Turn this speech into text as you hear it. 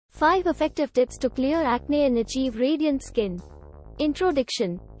5 effective tips to clear acne and achieve radiant skin.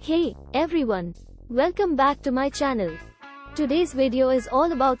 Introduction. Hey, everyone. Welcome back to my channel. Today's video is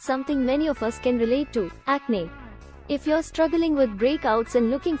all about something many of us can relate to, acne. If you're struggling with breakouts and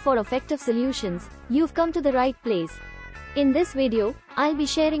looking for effective solutions, you've come to the right place. In this video, I'll be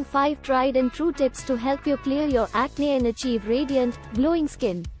sharing 5 tried and true tips to help you clear your acne and achieve radiant, glowing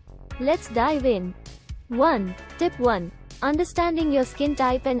skin. Let's dive in. 1. Tip 1. Understanding your skin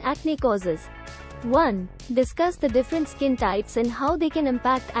type and acne causes. 1. Discuss the different skin types and how they can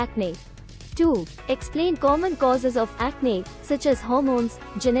impact acne. 2. Explain common causes of acne, such as hormones,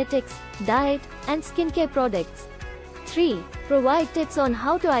 genetics, diet, and skincare products. 3. Provide tips on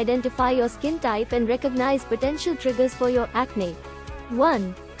how to identify your skin type and recognize potential triggers for your acne.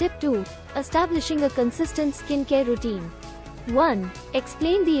 1. Tip 2. Establishing a consistent skincare routine. 1.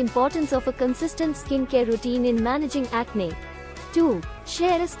 Explain the importance of a consistent skincare routine in managing acne. 2.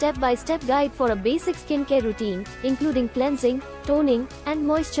 Share a step-by-step guide for a basic skincare routine, including cleansing, toning, and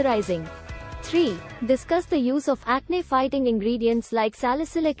moisturizing. 3. Discuss the use of acne-fighting ingredients like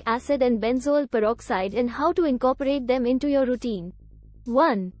salicylic acid and benzoyl peroxide and how to incorporate them into your routine.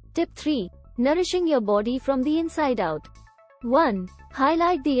 1. Tip 3. Nourishing your body from the inside out. 1.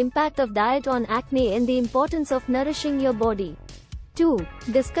 Highlight the impact of diet on acne and the importance of nourishing your body. 2.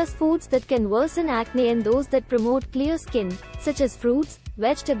 Discuss foods that can worsen acne and those that promote clear skin, such as fruits,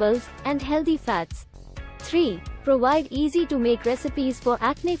 vegetables, and healthy fats. 3. Provide easy-to-make recipes for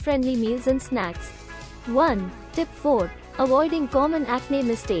acne-friendly meals and snacks. 1. Tip 4. Avoiding common acne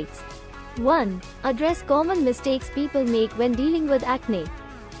mistakes. 1. Address common mistakes people make when dealing with acne.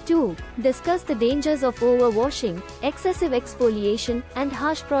 2. Discuss the dangers of overwashing, excessive exfoliation, and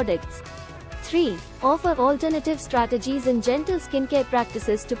harsh products. 3. Offer alternative strategies and gentle skincare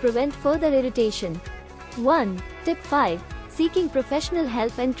practices to prevent further irritation. 1. Tip 5. Seeking professional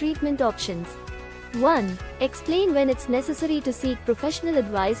help and treatment options. 1. Explain when it's necessary to seek professional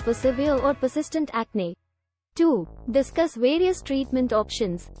advice for severe or persistent acne. 2. Discuss various treatment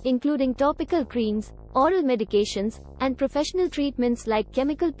options, including topical creams, oral medications, and professional treatments like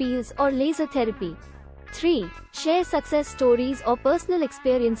chemical peels or laser therapy. 3. Share success stories or personal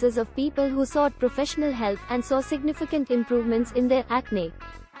experiences of people who sought professional help and saw significant improvements in their acne.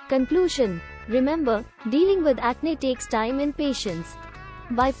 Conclusion. Remember, dealing with acne takes time and patience.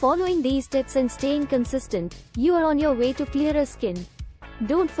 By following these tips and staying consistent, you are on your way to clearer skin.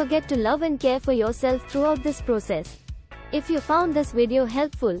 Don't forget to love and care for yourself throughout this process. If you found this video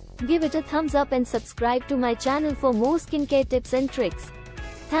helpful, give it a thumbs up and subscribe to my channel for more skincare tips and tricks.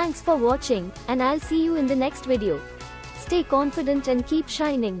 Thanks for watching, and I'll see you in the next video. Stay confident and keep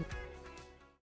shining.